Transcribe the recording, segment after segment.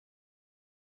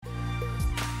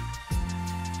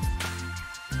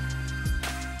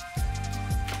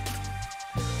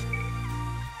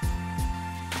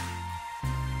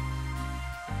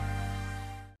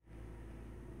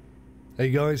Hey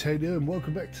guys, how you doing?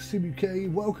 Welcome back to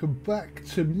𝗦𝘂𝗃. Welcome back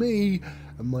to me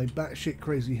and my batshit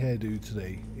crazy hairdo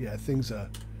today. Yeah, things are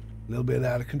a little bit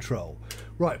out of control.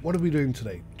 Right, what are we doing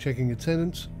today? Checking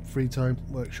attendance, free time,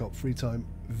 workshop, free time,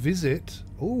 visit.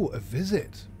 Oh, a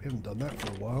visit. We haven't done that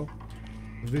for a while.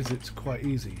 A visit's quite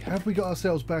easy. Have we got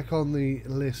ourselves back on the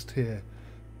list here?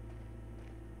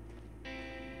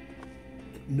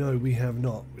 No, we have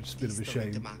not, which is a bit of a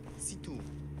shame.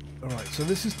 Alright, so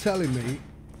this is telling me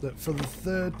that for the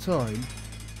third time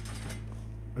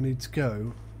I need to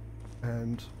go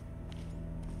and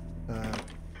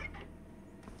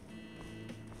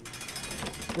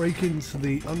break into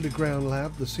the underground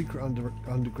lab, the secret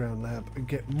underground lab, and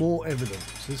get more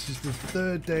evidence. This is the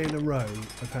third day in a row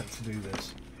I've had to do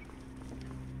this.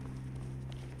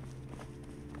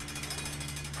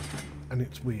 And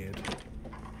it's weird.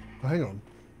 Oh, hang on.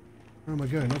 Where am I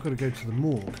going? I've got to go to the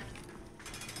morgue.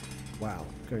 Wow,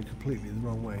 going completely the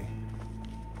wrong way.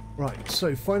 Right,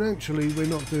 so financially we're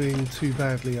not doing too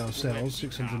badly ourselves.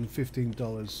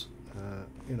 $615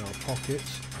 in our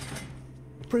pockets.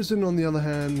 The prison, on the other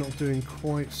hand, not doing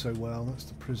quite so well. That's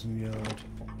the prison yard.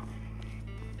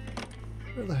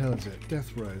 Where the hell is it?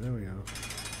 Death row, there we are.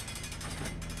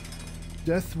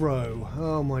 Death row,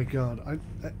 oh my god.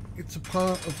 It's a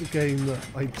part of the game that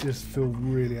I just feel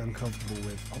really uncomfortable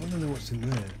with. I want to know what's in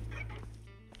there.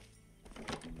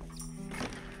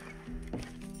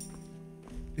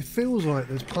 It feels like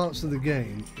there's parts of the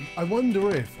game. I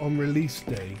wonder if on release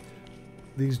day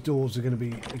these doors are going to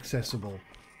be accessible.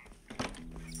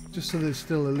 Just so there's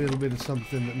still a little bit of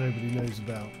something that nobody knows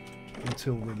about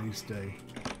until release day.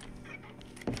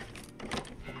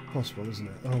 Possible, isn't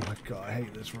it? Oh my god, I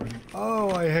hate this room. Oh,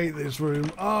 I hate this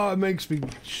room. Oh, it makes me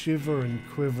shiver and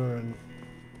quiver and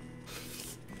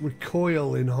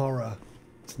recoil in horror.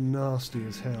 It's nasty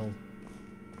as hell.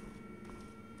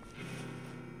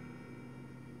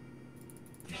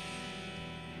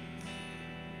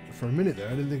 For a minute there,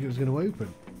 I didn't think it was going to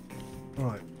open.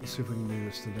 Alright, let's see if we can do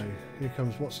this today. Here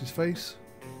comes what's his face.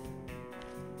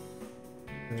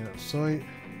 Stay out of sight.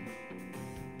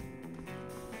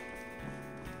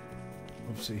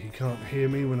 Obviously he can't hear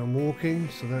me when I'm walking,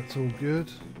 so that's all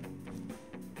good.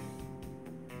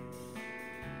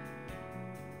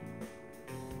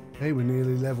 Hey, we're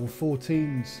nearly level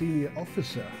 14 senior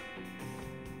officer.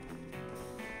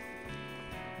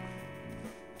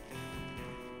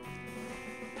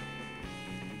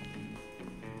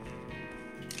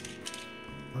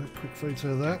 Right, quick photo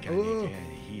of that. Oh.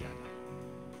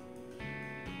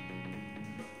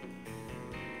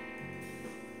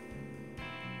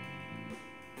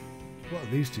 What are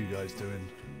these two guys doing?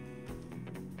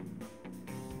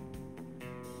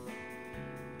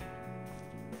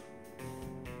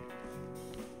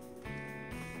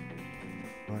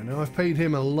 Right, now I've paid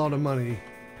him a lot of money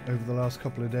over the last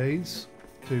couple of days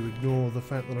to ignore the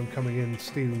fact that I'm coming in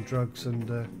stealing drugs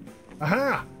and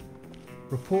aha!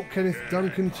 Report Kennith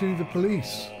Duncan to the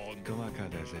police. Get out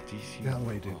of the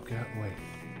way, dude. Get out of the way.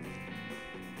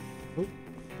 Oh,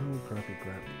 oh, crappy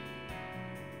crap.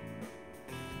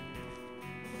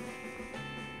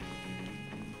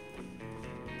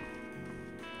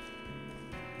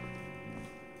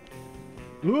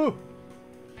 Ooh!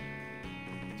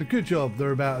 It's a good job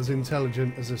they're about as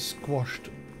intelligent as a squashed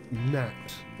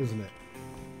gnat, isn't it?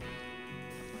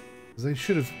 They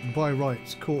should have, by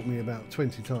rights, caught me about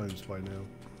 20 times by now.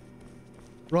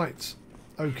 Right.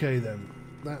 Okay then.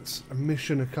 That's a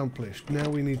mission accomplished. Now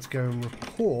we need to go and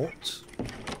report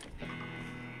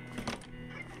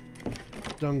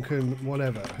Duncan,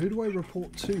 whatever. Who do I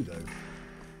report to, though?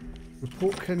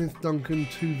 Report Kennith Duncan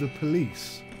to the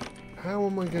police. How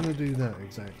am I going to do that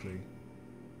exactly?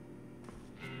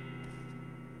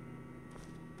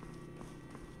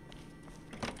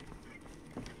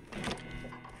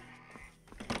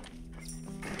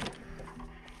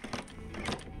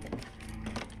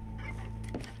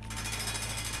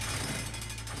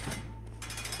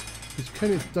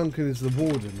 Kennith Duncan is the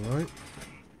warden, right?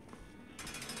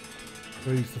 So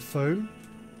use the phone.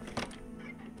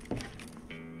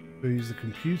 So use the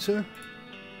computer.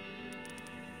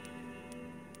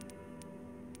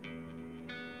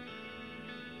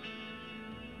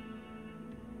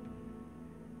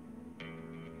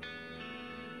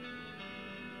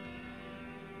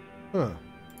 Huh.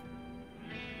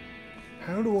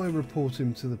 How do I report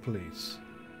him to the police?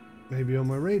 Maybe on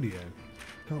my radio.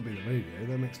 Can't be the radio,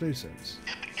 that makes no sense.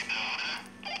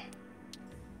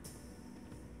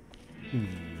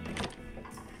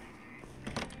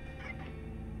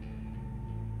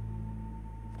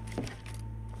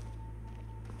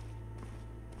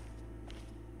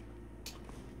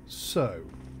 So,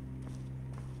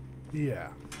 yeah.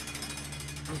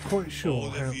 not quite sure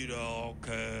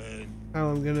how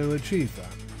I'm going to achieve that.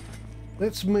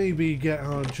 Let's maybe get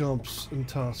our jobs and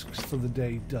tasks for the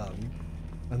day done,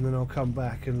 and then I'll come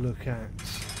back and look at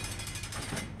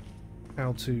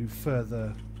how to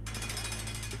further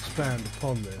expand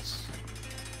upon this.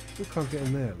 Still can't get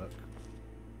in there, look.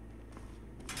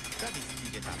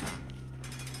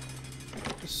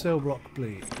 Cell block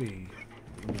B at the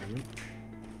moment.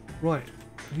 Right,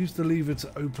 use the lever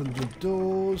to open the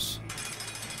doors.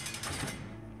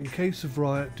 In case of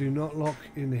riot, do not lock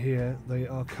in here. They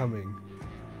are coming.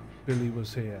 Billy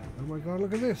was here. Oh my god,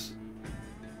 look at this.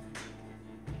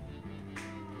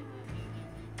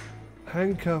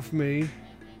 Handcuff me,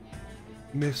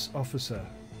 Miss Officer.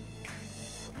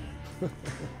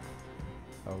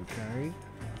 Okay.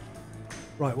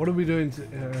 Right, what are we doing?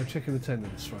 Checking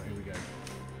attendance. Right, here we go.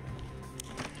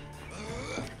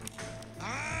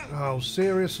 Oh,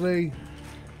 seriously?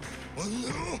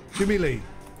 Jimmy Lee,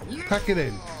 pack it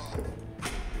in.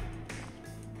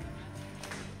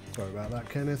 Sorry about that,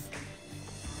 Kenneth.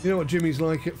 You know what Jimmy's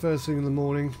like at first thing in the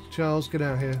morning. Charles, get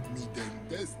out here.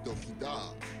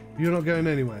 You're not going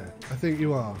anywhere. I think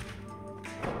you are.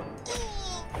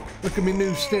 Look at me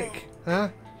new stick, huh?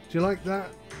 Do you like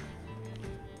that?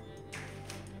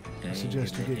 I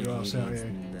suggest you get your ass out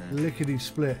here. Lickety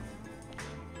split.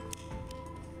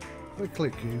 I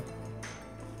click you.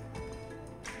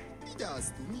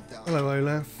 Hello,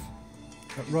 Olaf.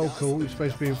 At roll call, you're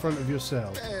supposed to be in front of your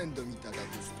cell.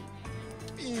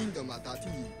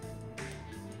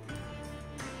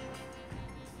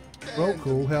 Roll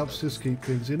call helps us keep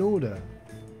things in order.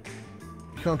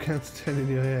 You can't count to 10 in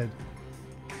your head.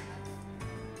 Do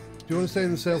you want to stay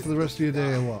in the cell for the rest of your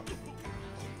day or what?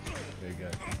 There you go.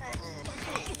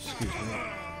 Excuse me.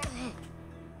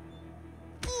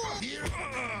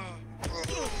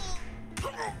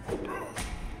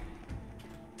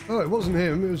 Oh, it wasn't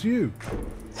him, it was you.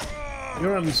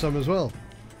 You're having some as well.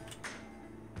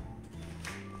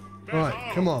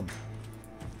 Right, come on.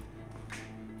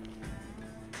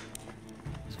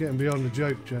 It's getting beyond a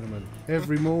joke, gentlemen.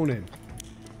 Every morning.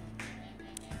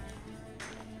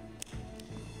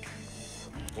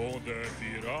 Who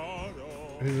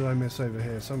did I miss over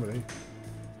here? Somebody.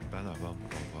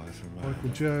 Michael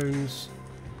Jones.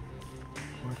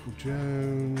 Michael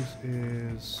Jones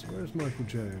is... Where's Michael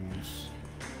Jones?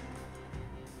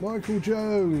 Michael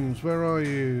Jones, where are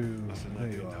you?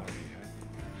 There you are.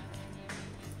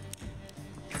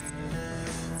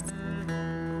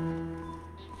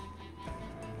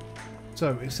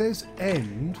 So it says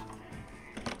end,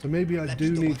 so maybe I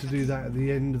do need to do that at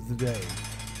the end of the day.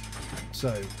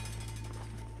 So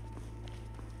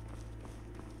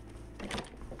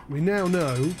we now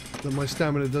know that my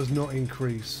stamina does not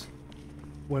increase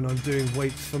when I'm doing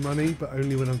weights for money, but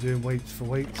only when I'm doing weights for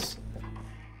weights.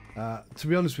 To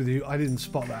be honest with you, I didn't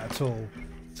spot that at all,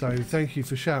 so thank you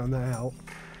for shouting that out.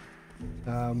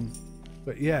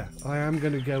 But yeah, I am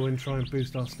going to go and try and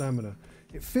boost our stamina.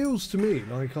 It feels to me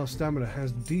like our stamina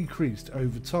has decreased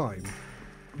over time,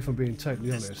 if I'm being totally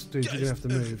honest. Dude, you're going to have to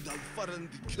move.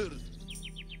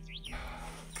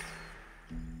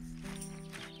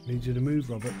 Need you to move,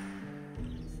 Robert.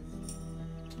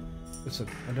 Listen,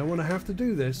 I don't want to have to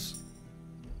do this.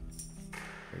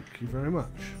 Thank you very much.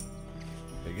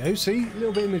 There you go, see? A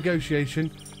little bit of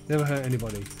negotiation. Never hurt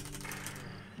anybody.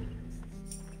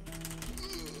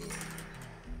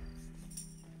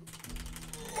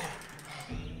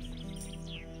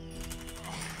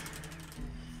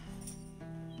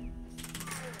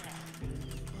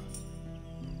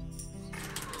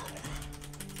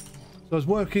 So I was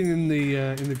working in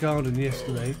the garden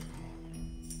yesterday,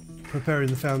 preparing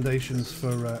the foundations for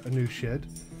a new shed,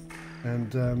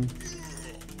 and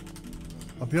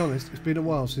I'll be honest, it's been a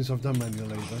while since I've done manual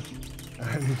labour,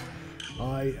 and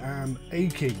I am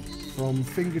aching from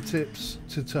fingertips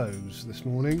to toes this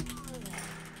morning.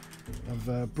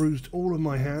 I've bruised all of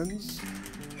my hands.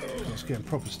 I was getting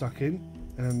proper stuck in,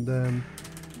 and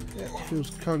yeah, it feels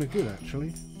kind of good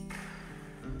actually.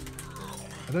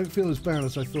 I don't feel as bad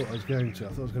as I thought I was going to. I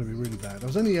thought it was going to be really bad. I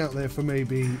was only out there for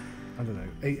maybe, I don't know,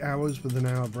 8 hours with an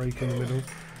hour break in the middle.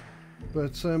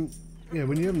 But yeah,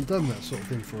 when you haven't done that sort of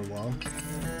thing for a while,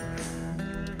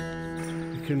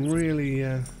 it can really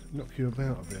knock you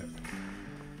about a bit.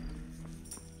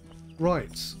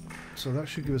 Right, so that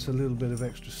should give us a little bit of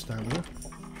extra stamina.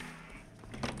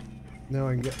 Now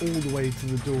I can get all the way to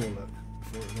the door, look,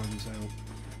 before it runs out,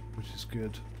 which is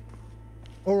good.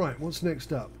 Alright, what's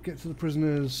next up? Get to the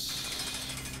prisoners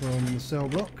from the cell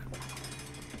block.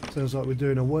 Sounds like we're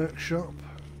doing a workshop.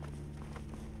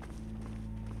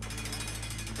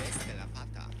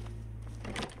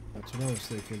 That's what I was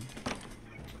thinking.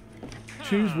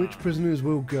 Choose which prisoners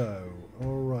will go.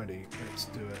 Alrighty, let's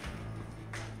do it.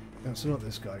 That's not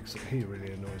this guy, because he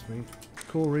really annoys me.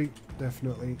 Corey,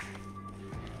 definitely.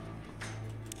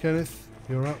 Kenneth,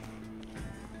 you're up.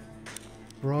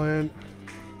 Brian.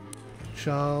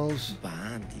 Charles.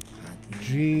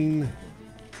 Jean.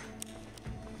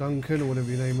 Duncan, or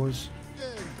whatever your name was.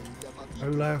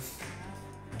 Olaf.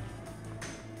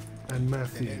 And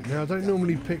Matthew. Now, I don't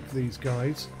normally pick these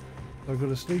guys. I've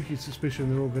got a sneaky suspicion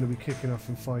they're all going to be kicking off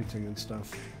and fighting and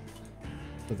stuff.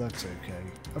 But that's okay.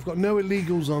 I've got no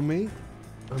illegals on me.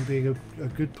 I'm being a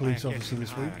good police officer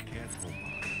this week.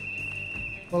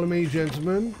 Follow me,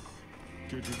 gentlemen.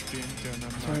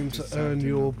 Time to earn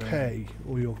your pay,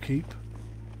 or your keep.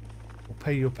 Or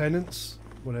pay your penance,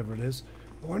 whatever it is.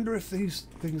 I wonder if these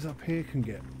things up here can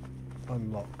get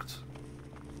unlocked.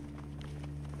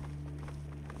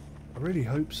 I really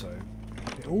hope so.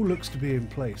 It all looks to be in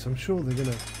place. I'm sure they're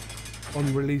going to,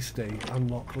 on release day,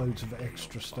 unlock loads of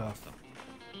extra stuff.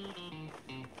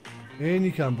 In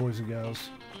you come, boys and girls.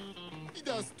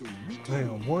 Hang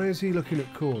on, why is he looking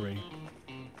at Corey?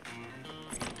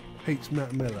 Hates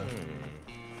Matt Miller.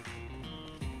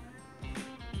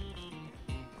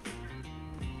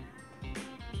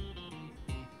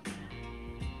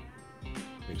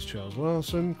 It's Charles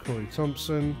Larson, Corey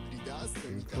Thompson,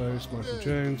 Ian Close, Michael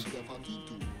Jones.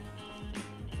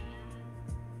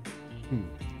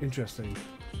 Interesting.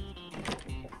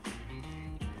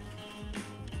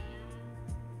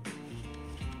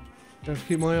 I have to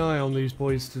keep my eye on these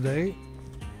boys today.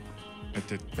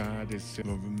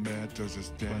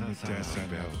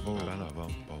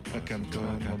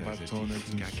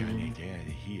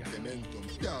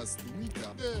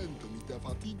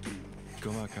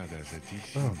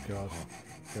 Oh God,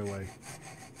 go away.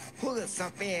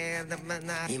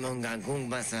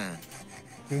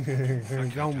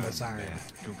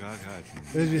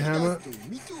 There's your hammer.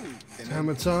 It's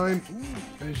hammer time.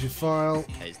 There's your file.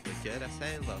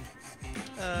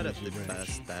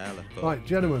 Right,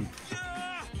 gentlemen.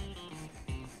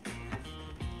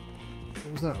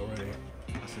 What was that already?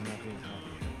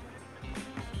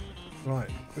 Right,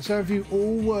 let's have you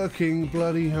all working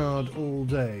bloody hard all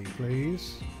day,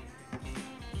 please.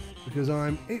 Because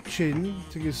I'm itching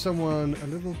to give someone a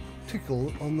little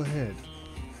tickle on the head.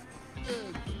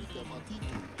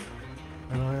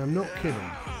 And I am not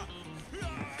kidding.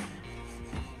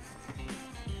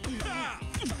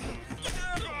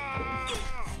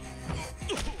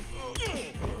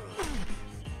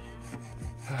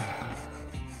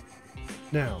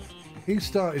 Now, he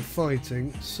started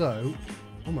fighting, so...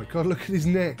 Oh my God, look at his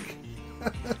neck!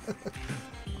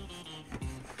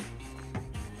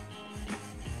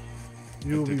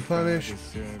 You will be punished.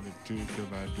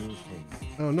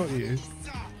 Oh, not you.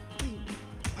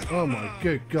 Oh my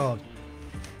good God.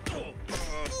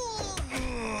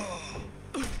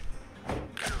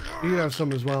 You can have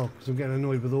some as well, because I'm getting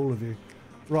annoyed with all of you.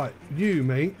 Right, you,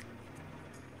 mate.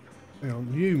 Hang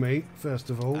on, you, mate, first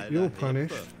of all. You're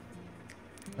punished.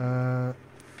 No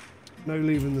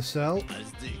leaving the cell.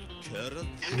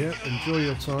 Yeah, enjoy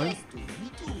your time.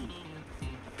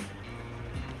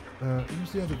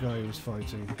 Who's the other guy who was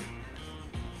fighting?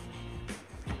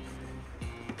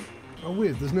 Oh,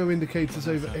 weird. There's no indicators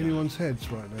over anyone's heads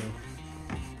right now.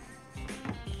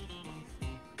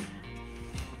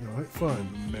 Alright, fine.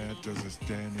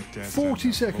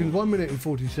 40 seconds, 1 minute and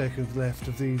 40 seconds left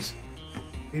of these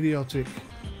idiotic,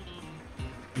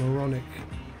 moronic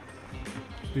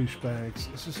douchebags.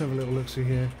 Let's just have a little look-see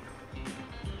here.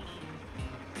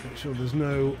 Make sure there's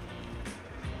no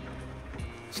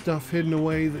stuff hidden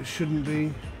away that shouldn't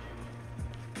be.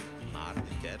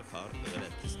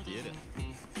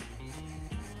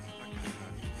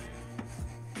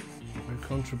 No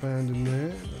contraband in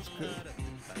there, that's good.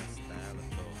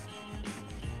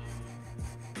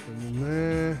 And in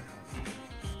there.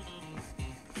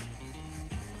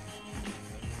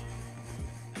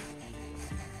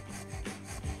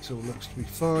 It all looks to be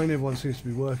fine. Everyone seems to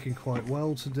be working quite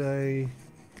well today.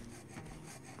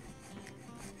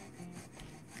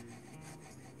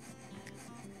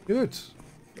 Good.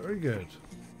 Very good.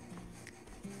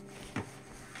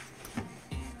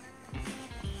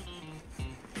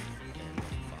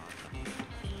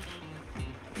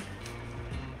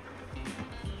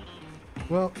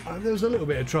 Well, there was a little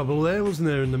bit of trouble there, wasn't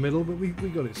there, in the middle, but we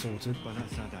got it sorted.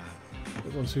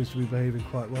 Everyone seems to be behaving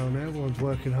quite well now. Everyone's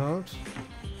working hard.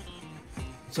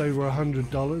 It's over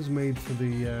 $100 made for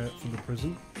the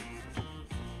prison.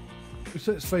 Which,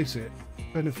 let's face it,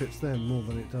 benefits them more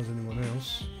than it does anyone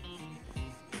else.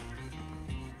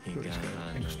 But it's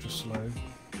going extra slow.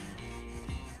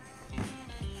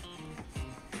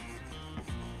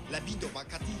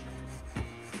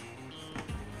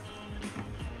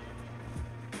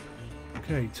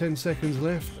 Okay, 10 seconds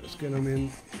left. Let's get them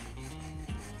in.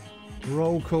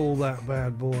 Roll call that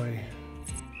bad boy.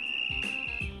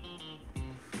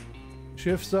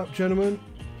 Shift's up, gentlemen.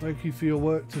 Thank you for your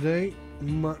work today.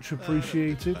 Much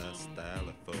appreciated.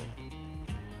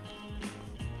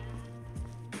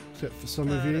 Except for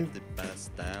some of you.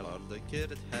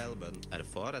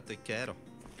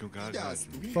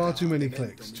 Far too many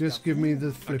clicks. Just give me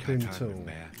the flipping tool.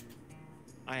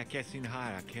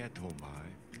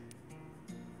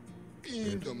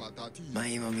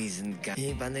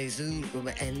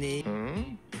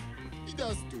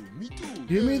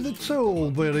 Give me the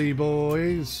tool, Billy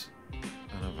boys.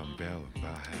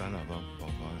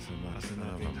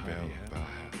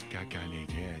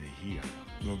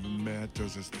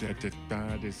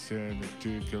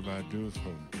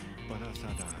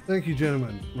 Thank you,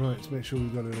 gentlemen. Right, let's make sure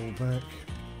we've got it all back.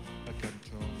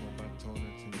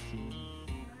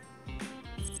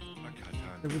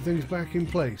 Everything's back in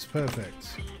place.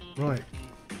 Perfect. Right.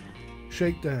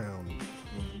 Shakedown.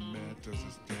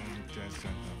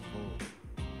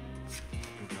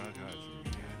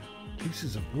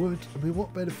 Pieces of wood? I mean,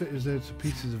 what benefit is there to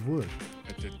pieces of wood?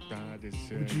 What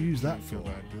would you use that for?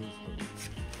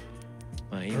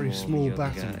 Very small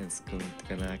baton.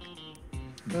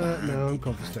 No, I'm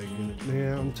confiscating it.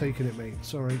 Yeah, I'm taking it, mate.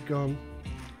 Sorry, gone.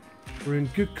 We're in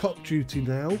good cop duty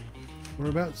now. We're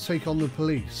about to take on the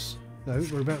police. No,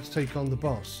 we're about to take on the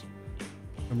boss.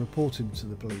 I'm reporting to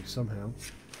the police somehow.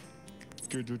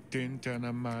 Oh,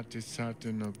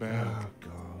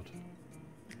 God.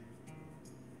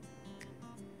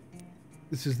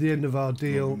 This is the end of our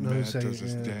deal. No saying.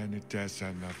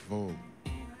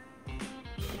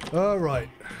 All right.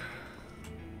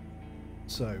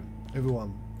 So,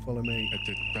 everyone, follow me.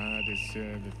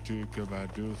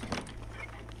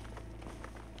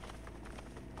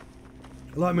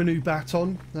 I like my new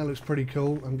baton. That looks pretty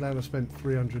cool. I'm glad I spent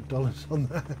 $300 on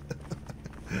that.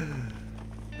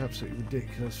 Absolutely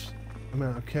ridiculous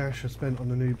amount of cash I spent on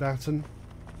the new baton.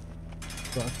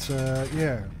 But,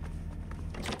 yeah.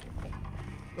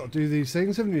 Got to do these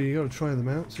things, haven't you? You got to try them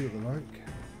out, see what they're like.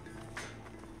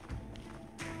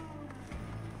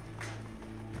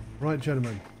 Right,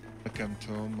 gentlemen.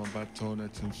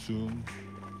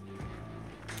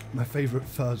 My favourite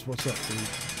fuzz. What's up, dude?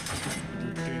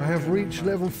 I have reached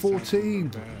level 14.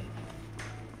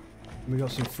 We got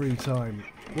some free time.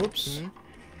 Whoops.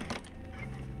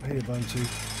 Hey, Ubuntu.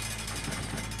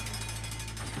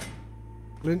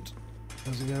 Flint,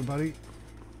 how's it going, buddy?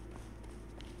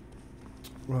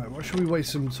 Right, what should we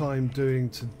waste some time doing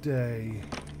today?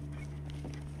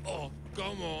 Oh,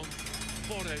 come on.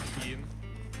 I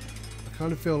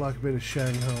kind of feel like a bit of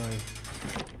Shanghai.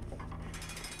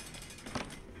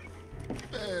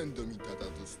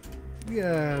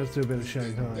 Yeah, let's do a bit of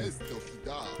Shanghai.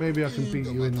 Maybe I can beat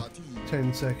you in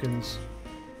 10 seconds.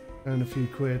 And a few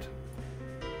quid.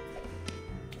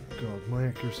 God, my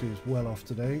accuracy is well off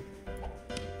today.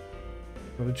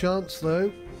 Got a chance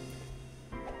though.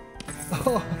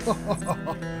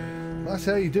 That's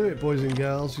how you do it, boys and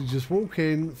girls. You just walk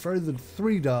in, throw the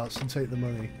 3 darts and take the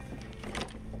money.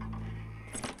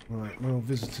 Right, my old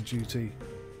visitor duty.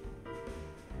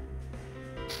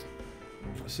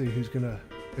 Let's see who's going to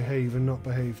behave and not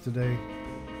behave today.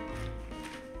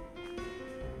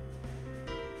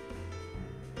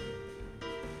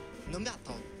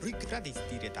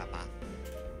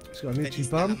 He's got an itchy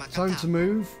bum. Time to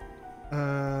move.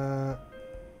 No.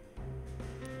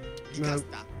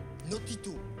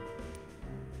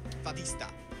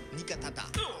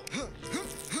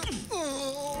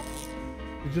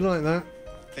 Did you like that?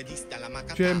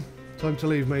 Jim, time to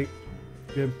leave, mate.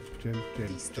 Jim.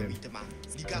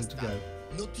 Time to go.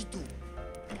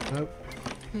 No.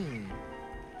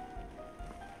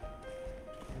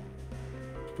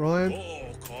 Brian? Oh,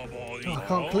 I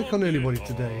can't click on anybody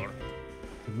today.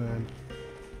 Good man.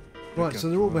 Right, so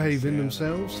they're all behaving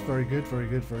themselves. Very good, very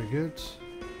good, very good.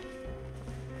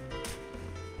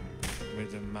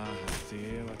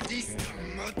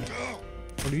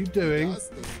 What are you doing?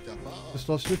 Just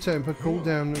lost your temper. Cool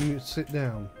down and you sit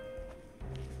down.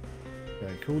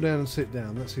 Okay, cool down and sit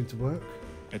down. That seemed to work.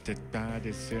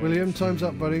 William, time's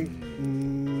up, buddy.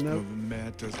 Nope.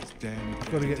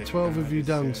 Got to get 12 of you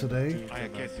done today.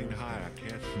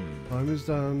 Time is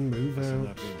done. Move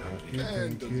out.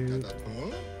 Thank you.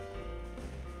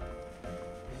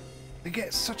 They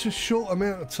get such a short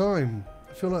amount of time.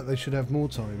 I feel like they should have more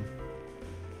time.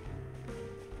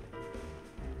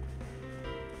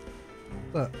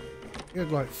 Look, you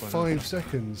had like 5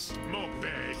 seconds.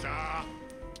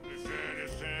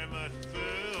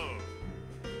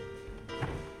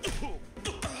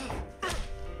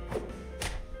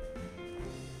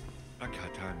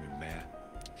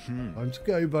 Time to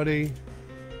go, buddy.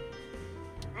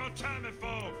 What time it for?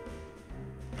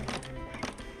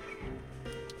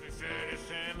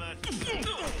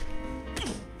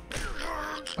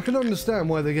 I can understand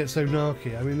why they get so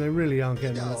narky. I mean, they really aren't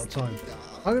getting a lot of time.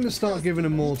 I'm going to start giving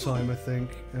them more time, I think,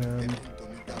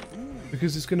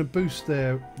 because it's going to boost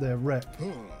their rep. It's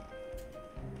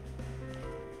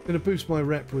going to boost my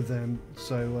rep with them,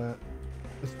 so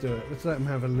let's do it. Let's let them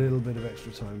have a little bit of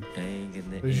extra time.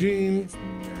 Jean,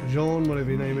 whatever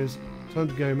your name is, time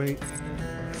to go, mate.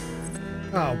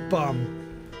 Oh, bum.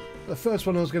 The first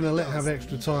one I was going to let have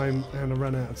extra time, and I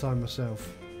ran out of time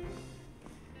myself.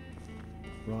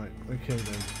 Right, okay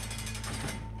then.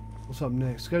 What's up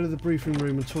next? Go to the briefing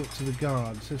room and talk to the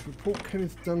guard. It says report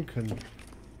Kenneth Duncan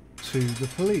to the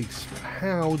police.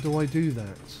 How do I do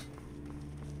that?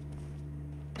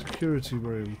 Security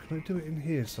room. Can I do it in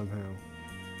here somehow?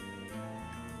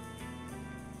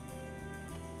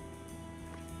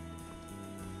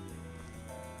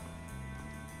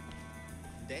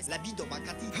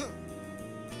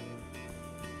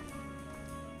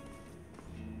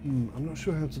 I'm not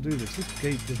sure how to do this. This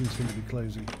gate doesn't seem to be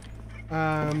closing.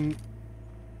 Oh,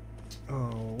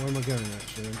 where am I going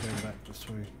actually? I'm going back this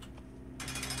way.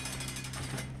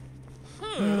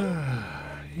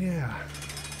 Yeah.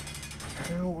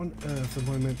 How on earth am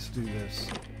I meant to do this?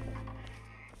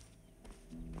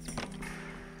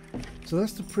 So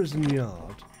that's the prison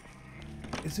yard.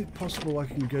 Is it possible I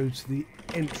can go to the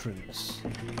entrance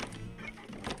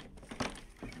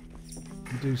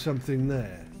and do something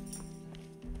there?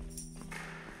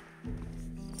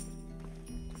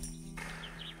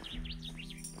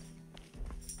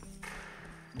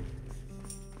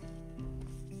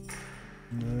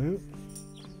 No.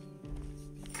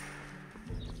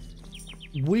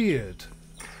 Weird.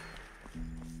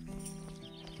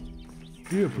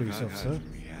 You're a police officer.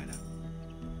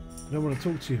 I don't want to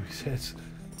talk to you, he says.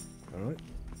 Alright.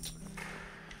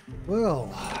 Well.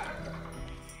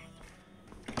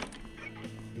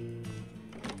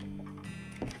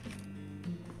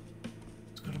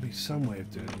 There's got to be some way of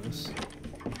doing this.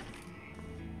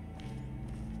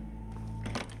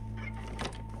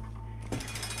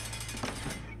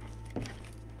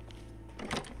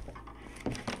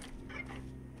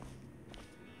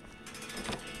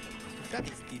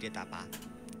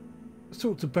 Let's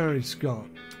talk to Barry Scott.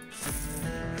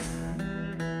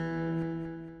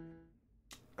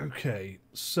 Okay,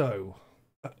 so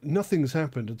nothing's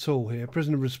happened at all here.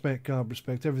 Prisoner respect, guard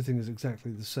respect, everything is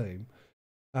exactly the same.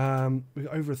 We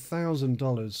got over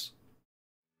 $1,000.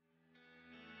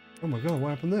 Oh my god, what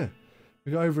happened there?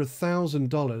 We got over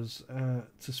 $1,000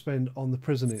 to spend on the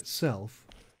prison itself.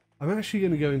 I'm actually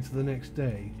going to go into the next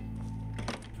day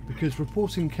because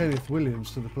reporting Kenneth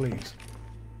Williams to the police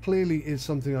clearly is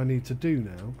something I need to do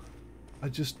now. I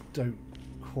just don't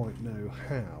quite know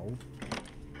how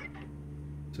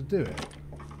to do it.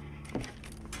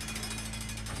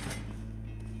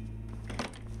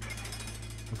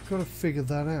 I've got to figure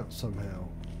that out somehow.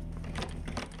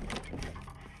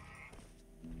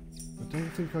 I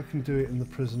don't think I can do it in the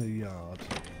prisoner yard.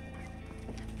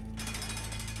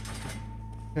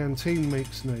 Canteen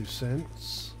makes no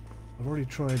sense. I've already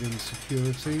tried in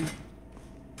security.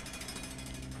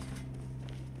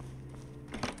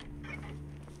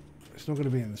 It's not going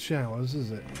to be in the showers,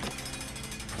 is it?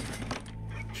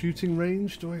 Shooting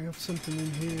range? Do I have something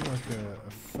in here like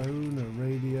a phone, a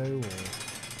radio, or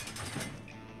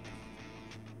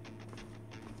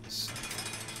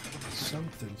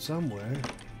something somewhere?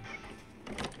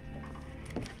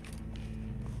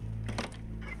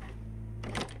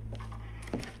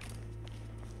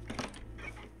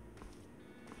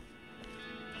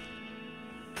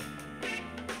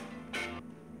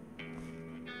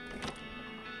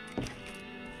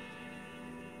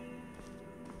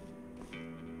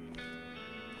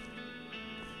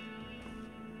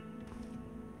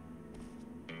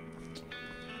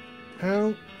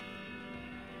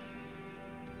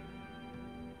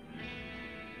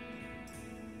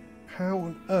 How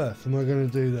on earth am I going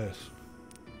to do this?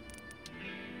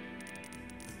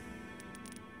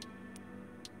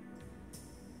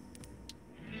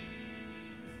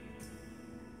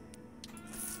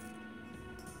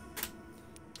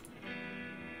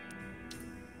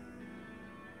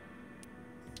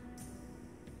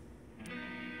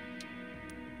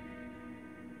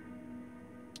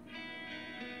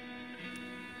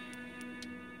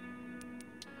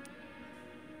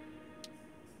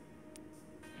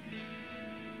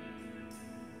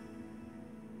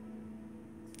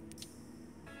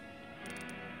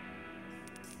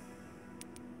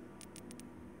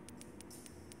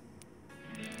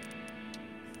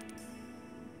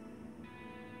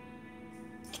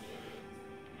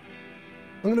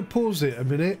 going to pause it a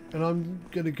minute and I'm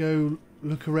going to go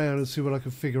look around and see what I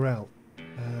can figure out.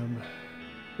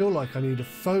 I feel like I need a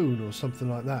phone or something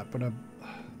like that, but I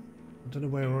don't know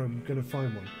where I'm going to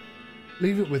find one.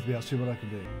 Leave it with me, I'll see what I can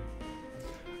do.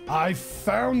 I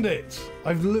found it!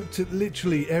 I've looked at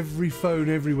literally every phone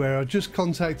everywhere. I just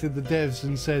contacted the devs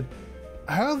and said,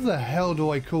 how the hell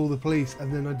do I call the police?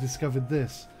 And then I discovered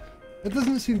this. It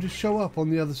doesn't seem to show up on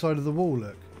the other side of the wall,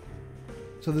 look.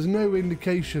 So there's no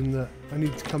indication that I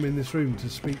need to come in this room to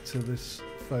speak to this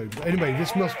phone. But anyway,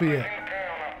 this must be it.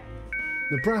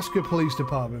 Nebraska Police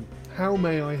Department, how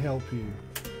may I help you?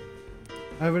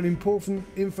 I have an important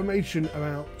information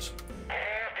about...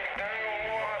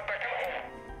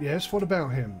 Yes, what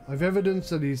about him? I've evidence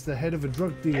that he's the head of a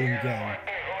drug dealing gang.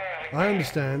 I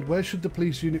understand. Where should the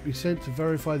police unit be sent to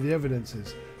verify the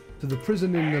evidences? To the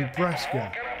prison in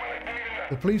Nebraska.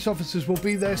 The police officers will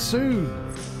be there soon.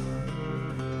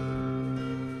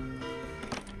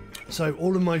 So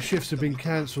all of my shifts have been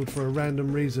cancelled for a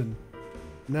random reason.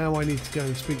 Now I need to go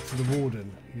and speak to the warden.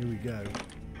 Here we go.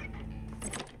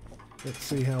 Let's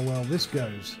see how well this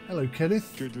goes. Hello,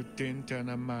 Kenneth. What do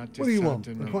you want?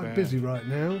 I'm quite busy right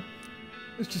now.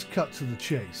 Let's just cut to the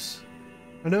chase.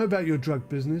 I know about your drug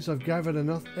business. I've gathered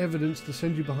enough evidence to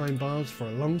send you behind bars for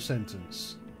a long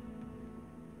sentence.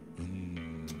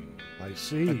 I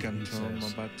see, he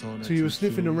says. So you were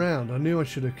sniffing around. I knew I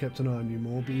should have kept an eye on you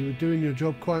more, but you were doing your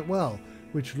job quite well,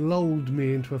 which lulled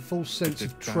me into a false sense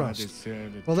of trust.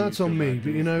 Well, that's on me,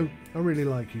 but you know, I really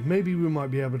like you. Maybe we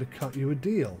might be able to cut you a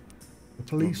deal. The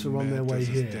police are on their way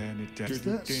here. Is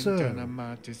that so?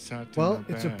 Well,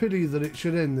 it's a pity that it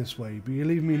should end this way, but you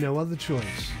leave me no other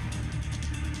choice.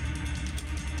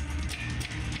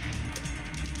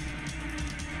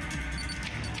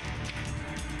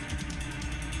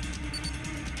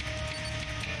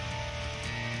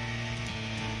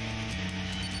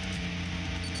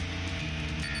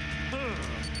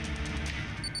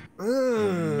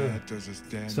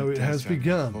 So it has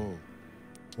begun.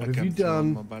 What have you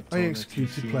done? I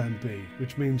executed Plan B,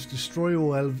 which means destroy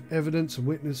all evidence and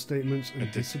witness statements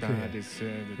and disappear.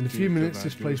 In a few minutes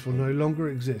this place will no longer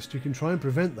exist. You can try and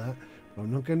prevent that, but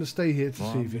I'm not going to stay here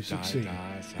to see if you succeed.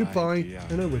 Goodbye,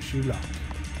 and I wish you luck.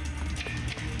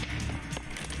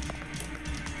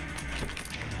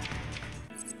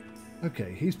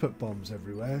 Okay, he's put bombs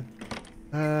everywhere.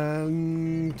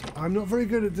 And I'm not very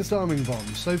good at disarming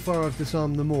bombs. So far I've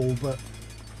disarmed them all, but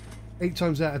 8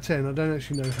 times out of 10 I don't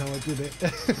actually know how I did it.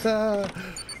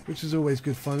 Which is always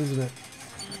good fun, isn't it?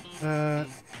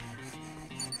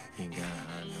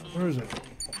 Where is it?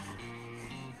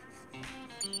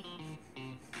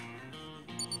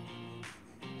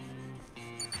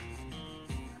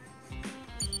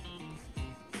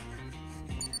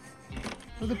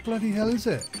 Where the bloody hell is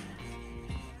it?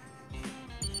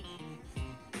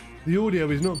 The audio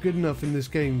is not good enough in this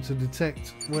game to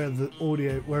detect where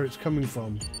it's coming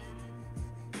from.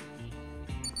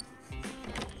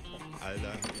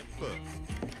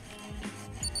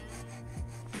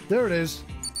 There it is.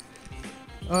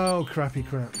 Oh, crappy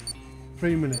crap.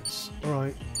 3 minutes.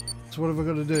 Alright. So what have I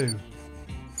got to do?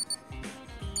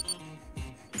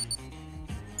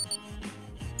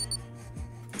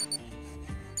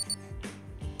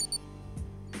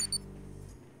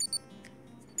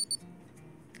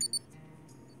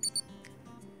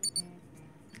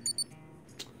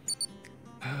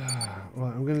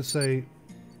 Right, I'm going to say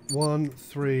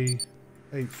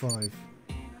 1385.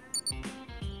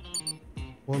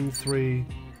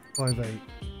 1358.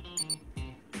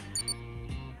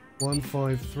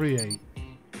 1538.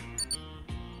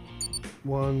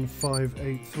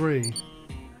 1583.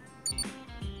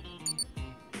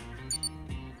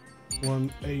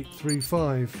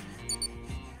 1835.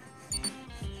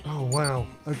 Oh wow.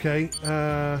 Okay.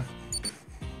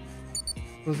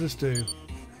 What does this do?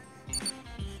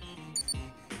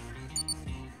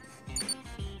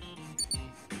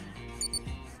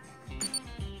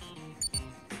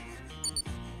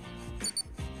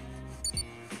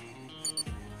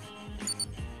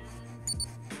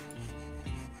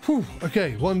 Whew,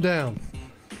 okay, one down.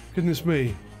 Goodness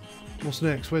me. What's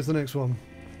next? Where's the next one?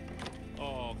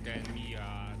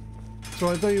 It's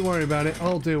alright, don't you worry about it.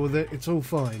 I'll deal with it. It's all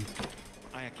fine.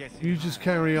 You just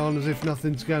carry on as if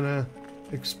nothing's gonna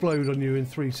explode on you in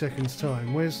 3 seconds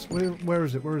time. Where is it? Where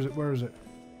is it? Where is it?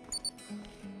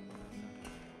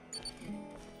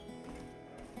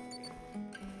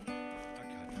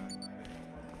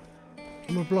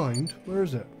 Am I blind? Where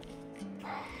is it?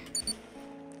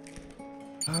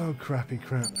 Oh, crappy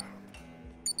crap.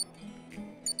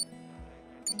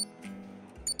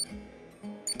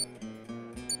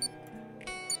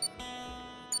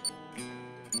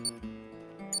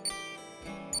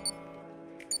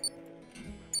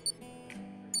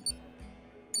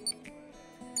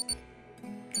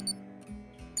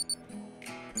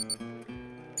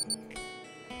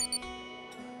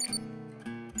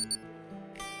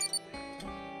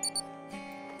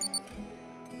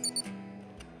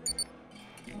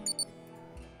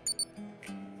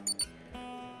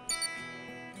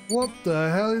 What the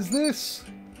hell is this?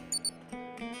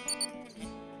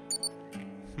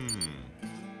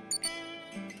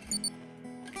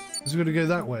 Is it going to go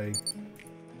that way?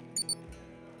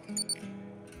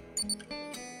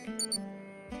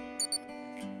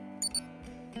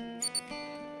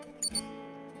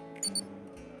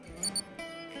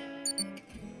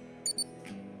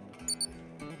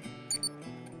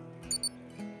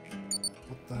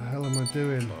 What the hell am I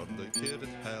doing? 𝗦𝘂𝗃𝗃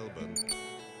𝗦𝘂𝗃𝗃.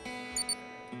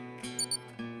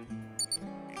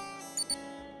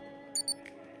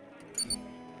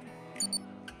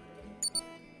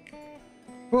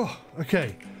 Oh,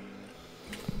 okay.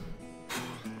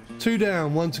 2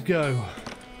 down, 1 to go.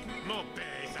 More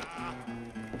pesa.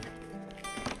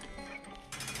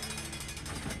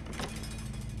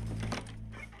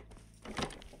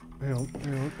 Hang on,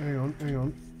 hang on, hang on, hang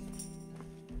on.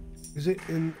 Is it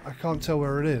in... I can't tell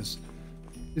where it is.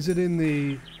 Is it in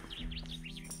the...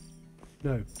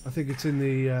 No, I think it's in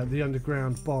the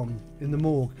underground bomb in the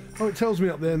morgue. Oh, it tells me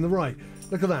up there on the right.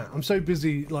 Look at that. I'm so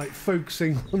busy, like,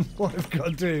 focusing on what I've got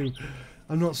to do.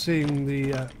 I'm not seeing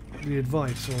the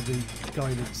advice or the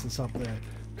guidance that's up there.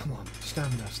 Come on.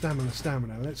 Stamina, stamina,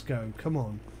 stamina. Let's go. Come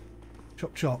on.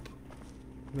 Chop, chop.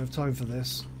 We don't have time for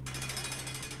this.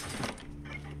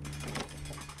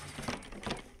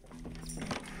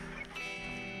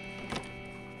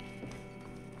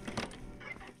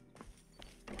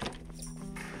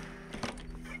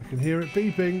 I can hear it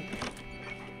beeping.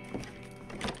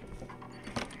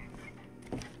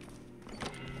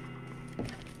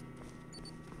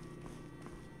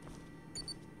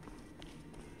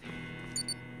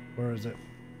 Where is it?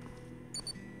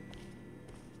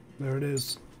 There it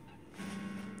is.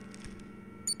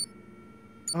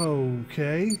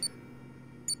 Okay.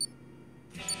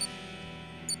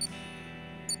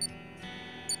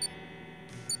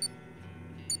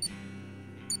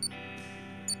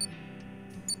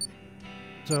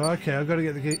 So okay, I've got to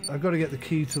get the key. I've got to get the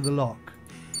key to the lock.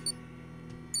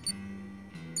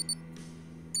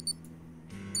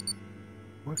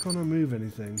 Why can't I move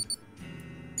anything?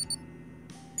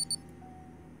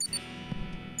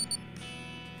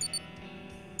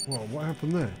 Whoa, what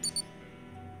happened there?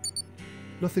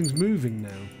 Nothing's moving now.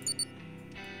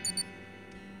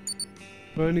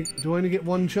 Do I only get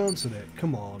 1 chance at it?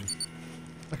 Come on.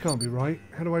 That can't be right.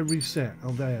 How do I reset?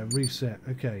 Oh, there, reset.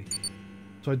 Okay.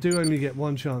 So I do only get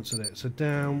 1 chance at it. So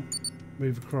down,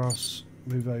 move across,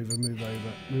 move over, move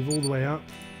all the way up,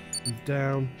 move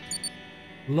down,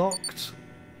 locked.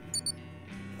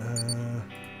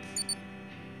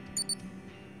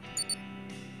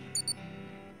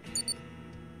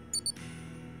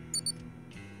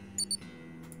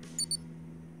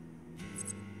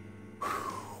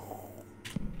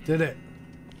 Did it.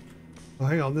 Oh,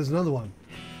 hang on, there's another one.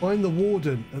 Find the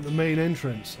warden at the main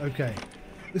entrance. Okay.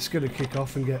 This is going to kick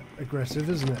off and get aggressive,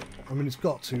 isn't it? I mean, it's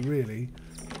got to, really.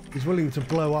 He's willing to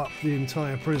blow up the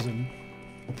entire prison.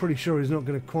 I'm pretty sure he's not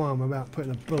going to qualm about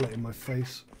putting a bullet in my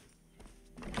face.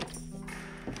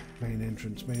 Main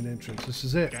entrance, main entrance. This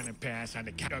is it. Kenneth,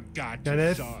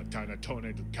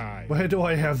 where do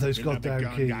I have those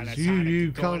goddamn keys?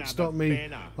 You can't stop me.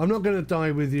 I'm not going to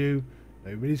die with you.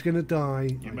 Nobody's going to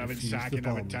die. I defuse the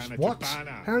bombs. What?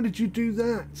 How did you do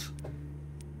that?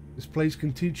 This place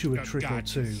can teach you a trick or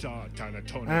two.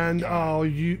 And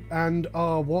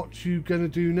what you gonna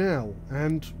do now?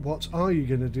 And what are you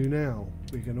gonna do now?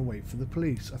 We're gonna wait for the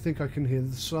police. I think I can hear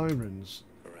the sirens.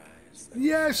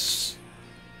 Yes!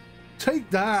 Take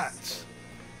that!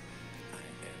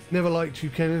 Never liked you,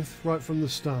 Kenneth, right from the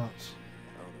start.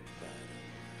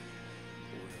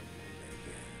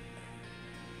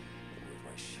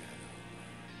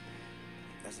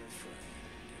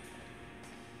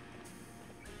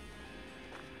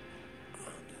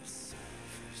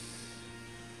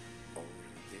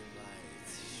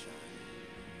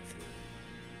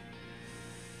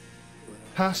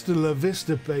 Hasta la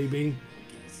vista, baby.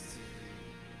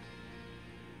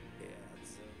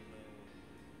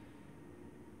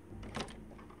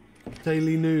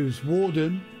 Daily news.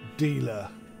 Warden, dealer.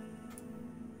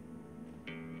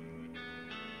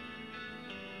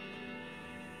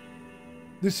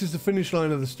 This is the finish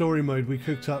line of the story mode we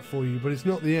cooked up for you, but it's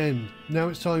not the end. Now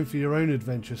it's time for your own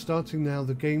adventure. Starting now,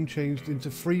 the game changed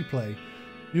into free play.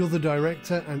 You're the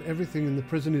director and everything in the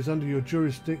prison is under your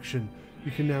jurisdiction. You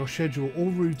can now schedule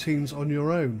all routines on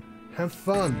your own. Have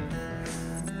fun.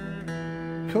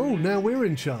 Cool, now we're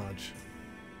in charge.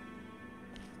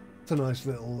 It's a nice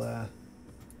little...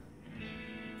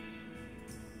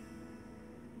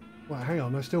 Well, hang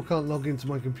on, I still can't log into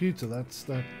my computer. That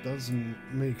doesn't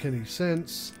make any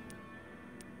sense.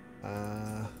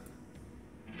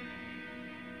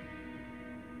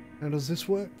 How does this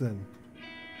work then?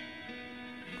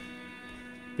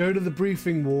 Go to the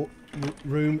briefing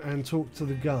room and talk to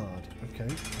the guard. Okay,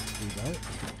 let's do that.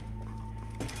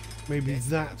 Maybe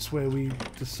that's where we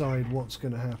decide what's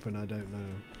going to happen. I don't know.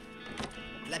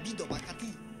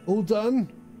 All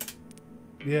done?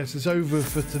 Yes, it's over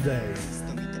for today.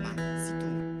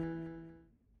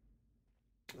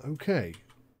 Okay.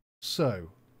 So,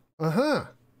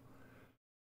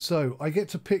 So, I get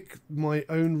to pick my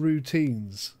own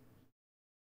routines.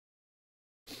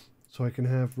 So I can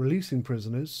have releasing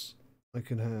prisoners. I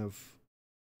can have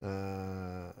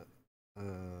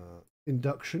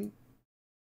induction.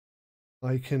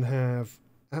 I can have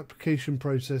application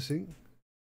processing.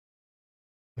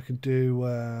 I can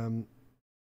do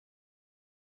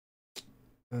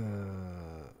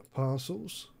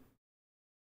parcels,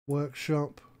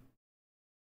 workshop,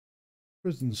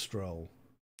 prison stroll,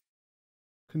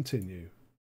 continue.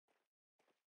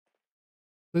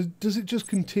 Does it just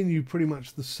continue pretty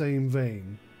much the same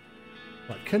vein?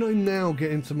 Like, can I now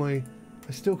get into my...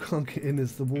 I still can't get in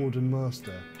as the Warden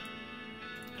Master.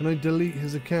 Can I delete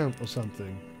his account or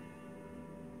something?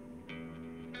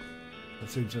 That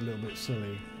seems a little bit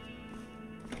silly.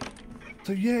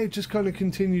 So yeah, it just kind of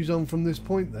continues on from this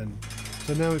point then.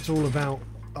 So now it's all about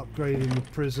upgrading the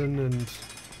prison and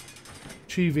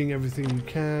achieving everything you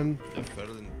can.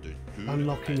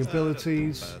 Unlocking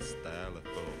abilities.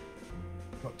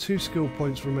 Got 2 skill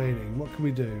points remaining. What can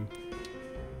we do?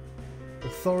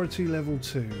 Authority level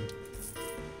 2.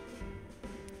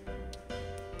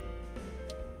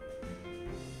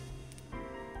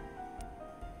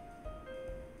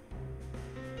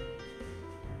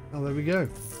 Oh, there we go.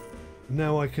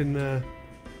 Now I can,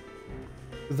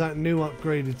 with that new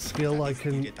upgraded skill, I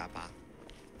can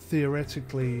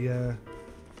theoretically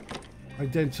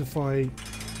identify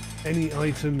any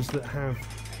items that have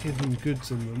hidden goods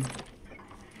in them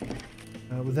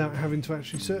without having to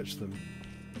actually search them.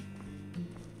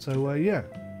 So yeah,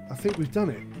 I think we've done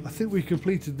it. I think we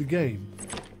completed the game,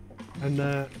 and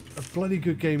a bloody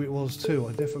good game it was too.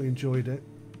 I definitely enjoyed it.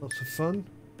 Lots of fun.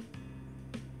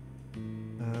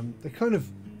 They kind of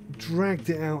dragged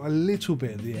it out a little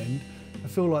bit at the end. I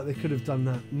feel like they could have done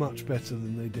that much better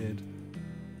than they did.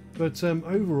 But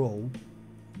overall,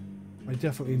 I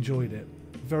definitely enjoyed it.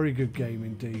 Very good game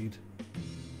indeed.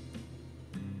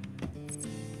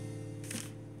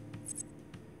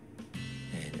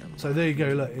 So there you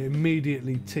go, look, it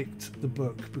immediately ticked the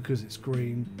book because it's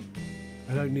green.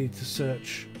 I don't need to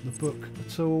search the book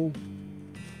at all.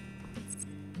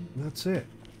 And that's it.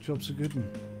 Job's a good one.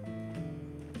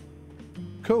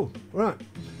 Cool. Right.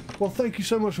 Well, thank you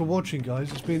so much for watching,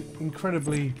 guys. It's been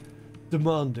incredibly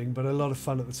demanding, but a lot of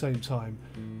fun at the same time.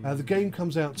 The game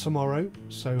comes out tomorrow,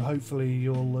 so hopefully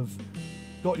you'll have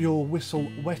got your whistle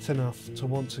wet enough to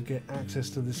want to get access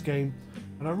to this game.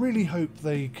 And I really hope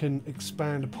they can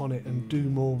expand upon it and do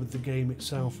more with the game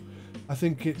itself. I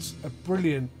think it's a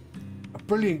brilliant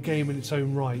game in its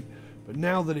own right. But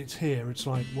now that it's here, it's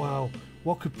like, wow,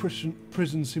 what could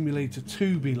Prison Simulator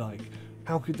 2 be like?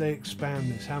 How could they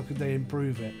expand this? How could they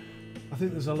improve it? I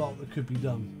think there's a lot that could be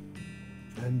done.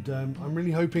 And I'm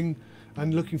really hoping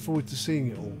and looking forward to seeing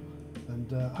it all.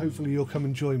 And hopefully you'll come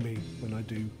and join me when I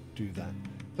do that.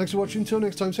 Thanks for watching. Until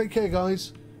next time, take care,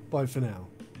 guys. Bye for now.